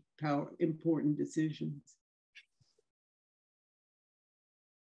pretty important decisions.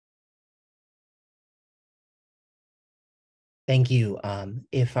 Thank you.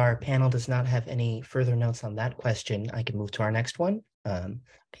 If our panel does not have any further notes on that question, I can move to our next one.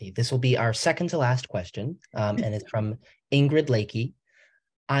 Okay, this will be our second to last question, and it's from Ingrid Lakey.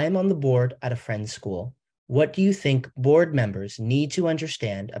 I am on the board at a friend's school. What do you think board members need to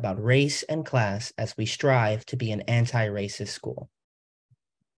understand about race and class as we strive to be an anti-racist school?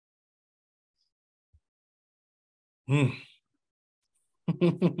 Joan,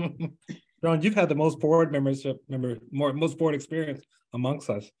 you've had the most board experience amongst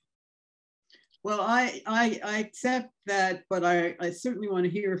us. Well, I accept that, but I certainly want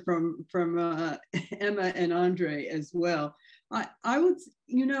to hear from Emma and Andre as well. I would,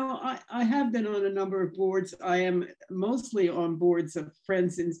 I have been on a number of boards. I am mostly on boards of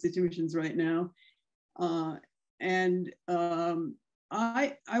Friends institutions right now. And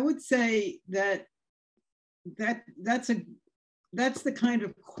I would say that's the kind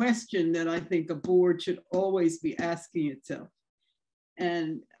of question that I think a board should always be asking itself.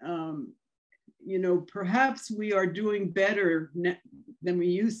 And perhaps we are doing better than we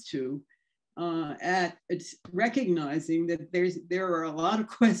used to at recognizing that there are a lot of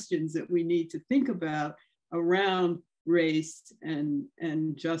questions that we need to think about around race and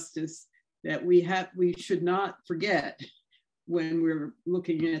justice that we should not forget when we're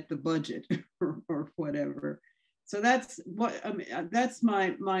looking at the budget or whatever. So that's what I mean. That's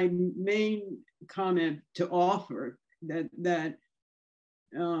my main comment to offer. That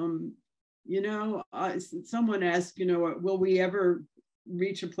someone asked, will we ever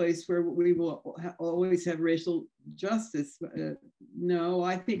reach a place where we will always have racial justice? No,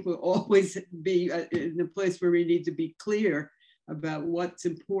 I think we'll always be in a place where we need to be clear about what's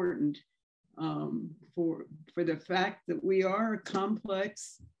important for the fact that we are a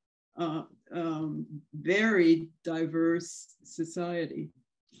complex, very diverse society.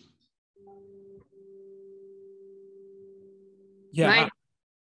 Yeah.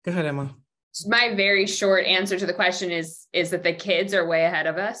 Go ahead, Emma. My very short answer to the question is that the kids are way ahead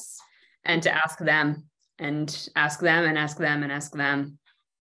of us, and to ask them and ask them and ask them and ask them.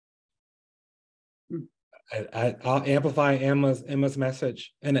 I'll amplify Emma's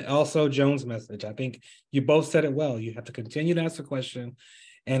message and also Joan's message. I think you both said it well. You have to continue to ask the question.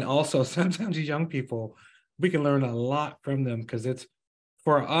 And also sometimes these young people, we can learn a lot from them, because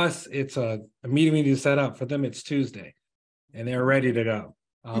for us, it's a meeting we need to set up. For them, it's Tuesday and they're ready to go.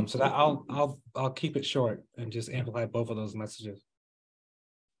 So that I'll keep it short and just amplify both of those messages.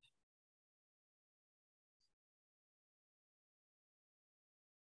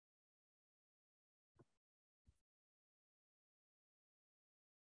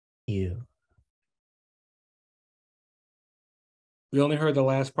 You. We only heard the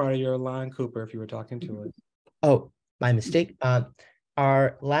last part of your line, Cooper, if you were talking to us. Oh, my mistake.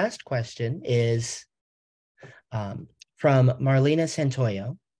 Our last question is from Marlena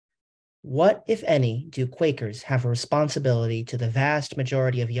Santoyo. What, if any, do Quakers have a responsibility to the vast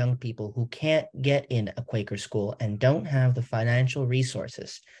majority of young people who can't get in a Quaker school and don't have the financial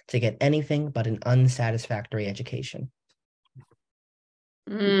resources to get anything but an unsatisfactory education?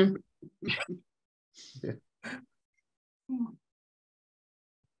 Mm.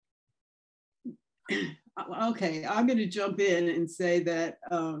 Okay, I'm going to jump in and say that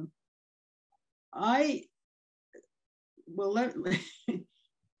I'm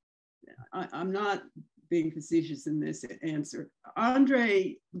not being facetious in this answer.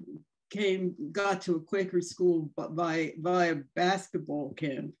 Andre got to a Quaker school by a basketball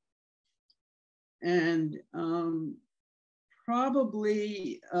camp, and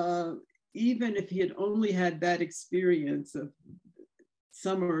probably even if he had only had that experience of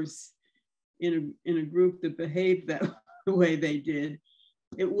summers in a group that behaved that the way they did,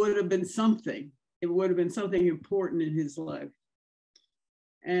 it would have been something. It would have been something important in his life.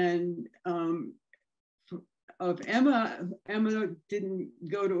 And of Emma didn't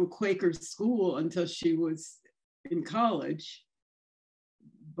go to a Quaker school until she was in college.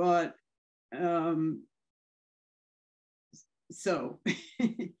 But so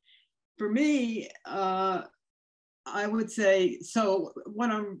for me, I would say, so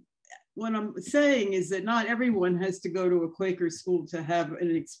what I'm saying is that not everyone has to go to a Quaker school to have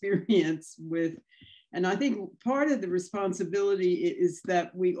an experience with. And I think part of the responsibility is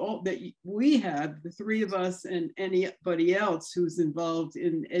that we have, the three of us and anybody else who's involved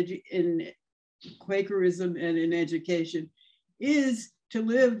in Quakerism and in education, is to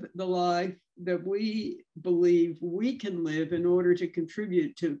live the life that we believe we can live in order to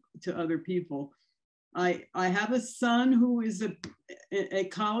contribute to other people. I have a son who is a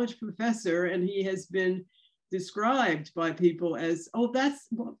college professor, and he has been described by people as, oh, that's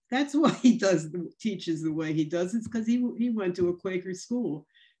why he teaches the way he does. It's because he went to a Quaker school.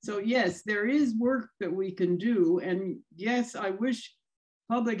 So yes, there is work that we can do. And yes, I wish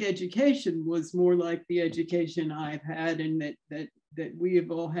public education was more like the education I've had and that we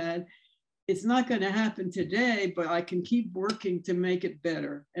have all had. It's not going to happen today, but I can keep working to make it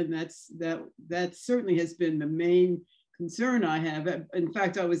better. And that certainly has been the main concern I have. In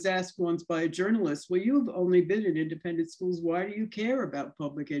fact, I was asked once by a journalist, well, you've only been in independent schools. Why do you care about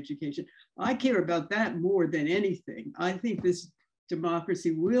public education? I care about that more than anything. I think this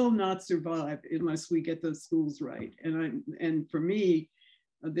democracy will not survive unless we get those schools right. And for me,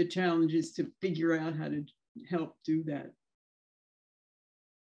 the challenge is to figure out how to help do that.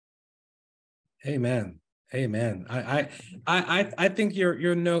 Amen. Amen. I think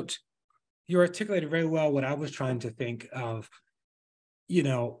your note, you articulated very well what I was trying to think of, you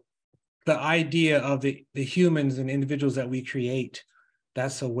know, the idea of the humans and individuals that we create.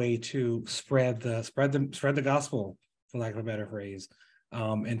 That's a way to spread the gospel, for lack of a better phrase,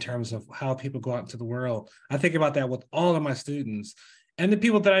 in terms of how people go out into the world. I think about that with all of my students and the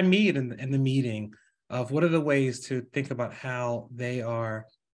people that I meet in the meeting, of what are the ways to think about how they are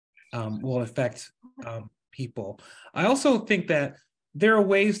will affect people. I also think that there are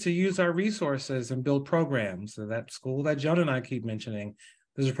ways to use our resources and build programs. So that school that Joan and I keep mentioning,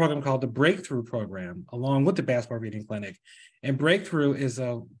 there's a program called the Breakthrough Program, along with the Basketball Reading Clinic. And Breakthrough is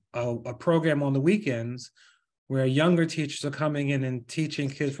a program on the weekends where younger teachers are coming in and teaching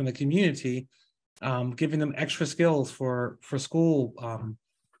kids from the community, giving them extra skills for schools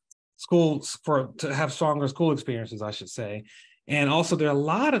to have stronger school experiences, I should say. And also, there are a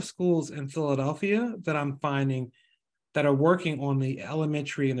lot of schools in Philadelphia that I'm finding that are working on the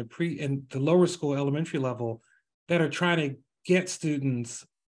elementary and the lower school elementary level, that are trying to get students,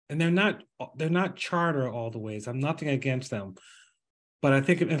 and they're not charter all the ways. I'm nothing against them, but I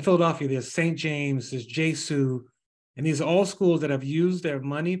think in Philadelphia there's St. James, there's JSU, and these are all schools that have used their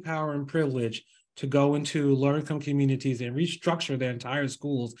money, power, and privilege to go into low-income communities and restructure their entire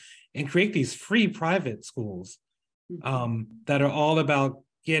schools and create these free private schools that are all about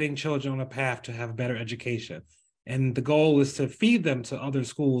getting children on a path to have a better education. And the goal is to feed them to other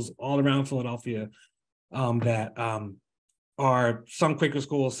schools all around Philadelphia that are some Quaker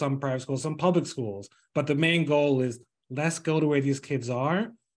schools, some private schools, some public schools. But the main goal is, let's go to where these kids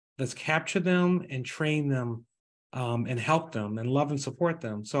are, let's capture them and train them and help them and love and support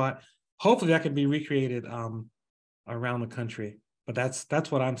them. So hopefully that can be recreated around the country. But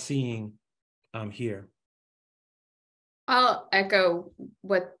that's what I'm seeing here. I'll echo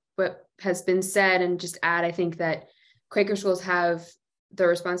what has been said and just add, I think that Quaker schools have the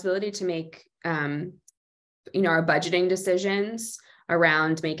responsibility to make, our budgeting decisions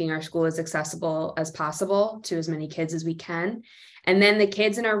around making our school as accessible as possible to as many kids as we can. And then the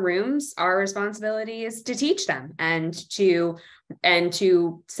kids in our rooms, our responsibility is to teach them and to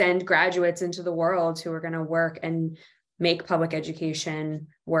send graduates into the world who are going to work and make public education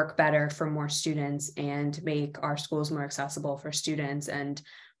work better for more students and make our schools more accessible for students, and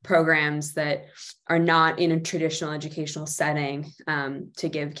programs that are not in a traditional educational setting to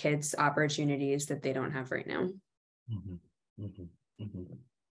give kids opportunities that they don't have right now. Mm-hmm. Mm-hmm. Mm-hmm.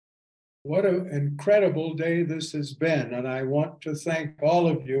 What an incredible day this has been. And I want to thank all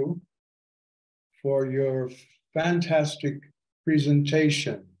of you for your fantastic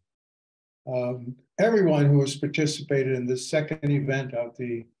presentation. Everyone who has participated in this second event of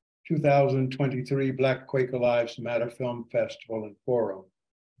the 2023 Black Quaker Lives Matter Film Festival and Forum.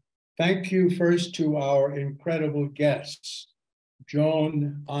 Thank you first to our incredible guests,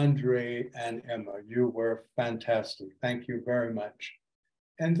 Joan, Andre, and Emma. You were fantastic. Thank you very much.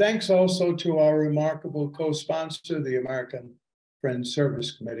 And thanks also to our remarkable co-sponsor, the American Friends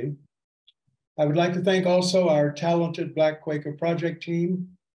Service Committee. I would like to thank also our talented Black Quaker Project team,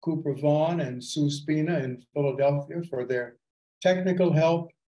 Cooper Vaughn and Sue Spina in Philadelphia, for their technical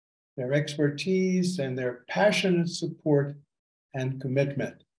help, their expertise, and their passionate support and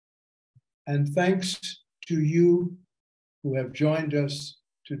commitment. And thanks to you who have joined us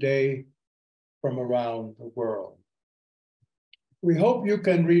today from around the world. We hope you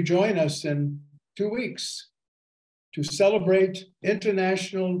can rejoin us in 2 weeks to celebrate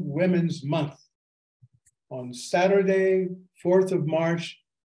International Women's Month on Saturday, 4th of March,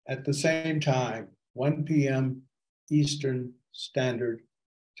 at the same time, 1 p.m. Eastern Standard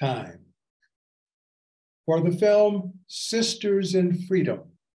Time, for the film Sisters in Freedom,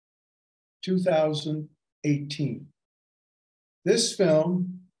 2018. This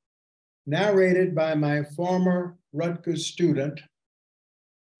film, narrated by my former Rutgers student,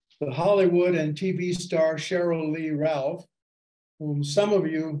 the Hollywood and TV star Cheryl Lee Ralph, whom some of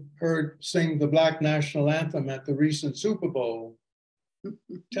you heard sing the Black National Anthem at the recent Super Bowl,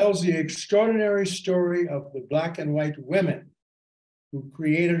 tells the extraordinary story of the Black and white women who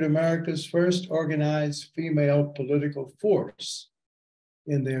created America's first organized female political force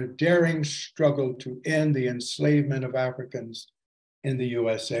in their daring struggle to end the enslavement of Africans in the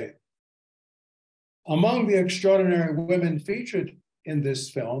USA. Among the extraordinary women featured in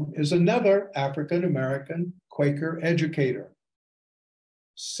this film is another African-American Quaker educator,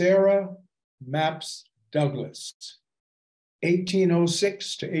 Sarah Mapps Douglas,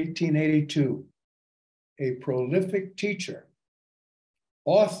 1806 to 1882, a prolific teacher,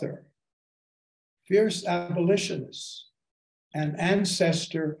 author, fierce abolitionist, and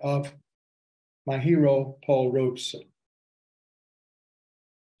ancestor of my hero, Paul Robeson.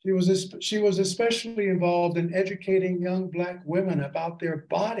 She was especially involved in educating young Black women about their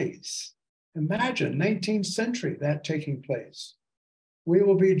bodies. Imagine 19th century that taking place. We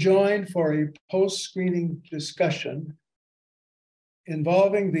will be joined for a post-screening discussion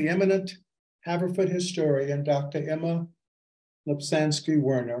involving the eminent Haverford historian, Dr. Emma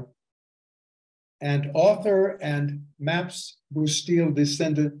Lipsansky-Werner, and author and Maps Bustille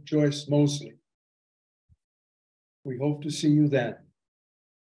descendant Joyce Mosley. We hope to see you then.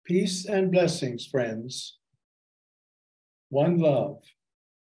 Peace and blessings, friends. One love.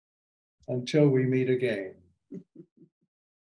 Until we meet again.